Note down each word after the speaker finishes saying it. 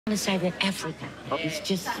to say that Africa is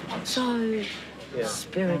just so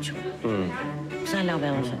spiritual. Because I love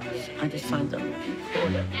elephants. I just find them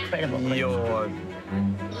incredible.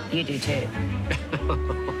 You do too.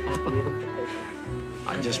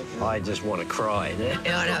 I just want to cry.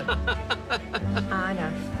 I know. I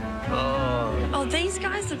know. Oh, these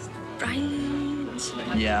guys are strange.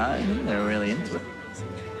 Yeah, they're really into it.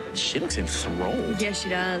 She looks enthralled. Yeah, she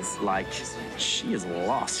does. Like, she is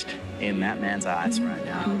lost in that man's eyes right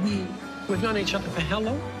now. We've known each other for how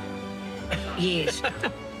long? Years.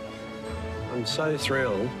 I'm so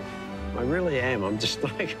thrilled. I really am. I'm just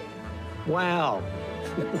like, wow.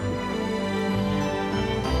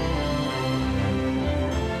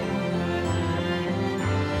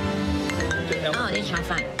 Oh, there's my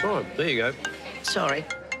phone. Oh, there you go. Sorry.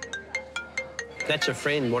 That's a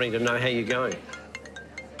friend wanting to know how you're going.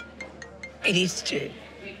 It is too.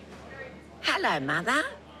 Hello, Mother.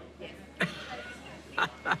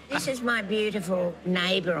 This is my beautiful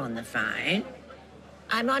neighbour on the phone.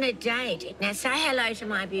 I'm on a date. Now, say hello to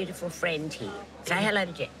my beautiful friend here. Say hello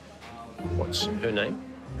to Jen. What's her name?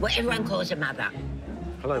 Well, everyone calls her Mother.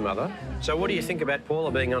 Hello, Mother. So what do you think about Paula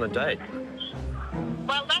being on a date?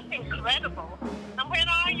 Well, that's incredible. And where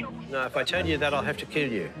are you? No, if I tell you that, I'll have to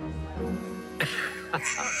kill you.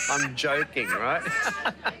 I'm joking, right?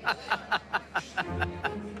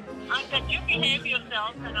 I said, you behave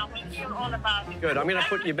yourself, and I will hear all about it. Good. I'm going to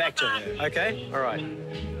put you back to her, OK? All right.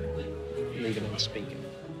 Leave it on speaker.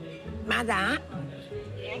 Mother?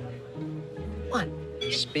 Yeah? What?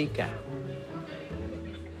 Speaker.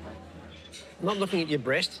 I'm not looking at your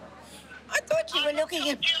breast. I thought you were looking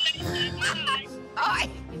at... Bye.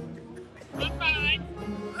 Oh, Goodbye.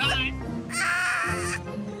 Bye.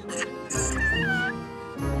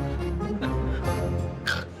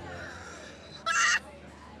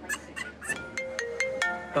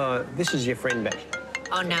 This is your friend back.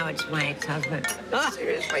 oh, no, it's my ex-husband.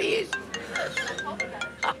 Seriously, he is.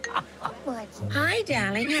 Hi,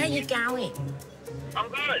 darling. How you going? I'm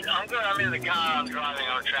good. I'm in the car. I'm driving.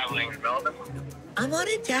 I'm travelling in Melbourne. I'm on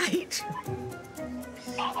a date.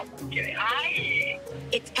 Oh, hi.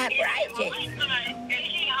 It's outrageous.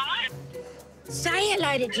 Hi. Say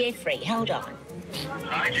hello to Jeffrey. Hold on.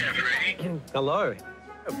 Hi, Jeffrey. Hello.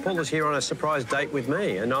 Paula's here on a surprise date with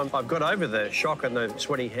me, and I've got over the shock and the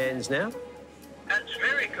sweaty hands now. That's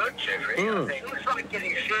very good, Jeffrey. I think it looks like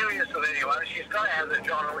getting serious with anyone. She's got to have the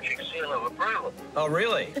John Orcsik seal of approval. Oh,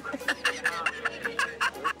 really?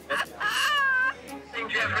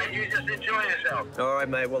 Jeffrey, you just enjoy yourself. All right,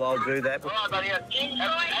 mate. Well, I'll do that. All right, buddy. Have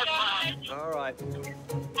fun. All right.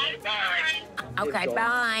 Bye. Okay,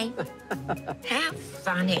 bye. How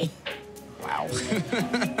funny. Wow.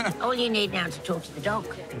 All you need now is to talk to the dog.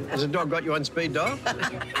 Has the dog got you on speed dial?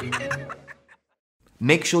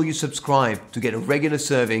 Make sure you subscribe to get a regular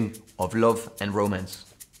serving of love and romance.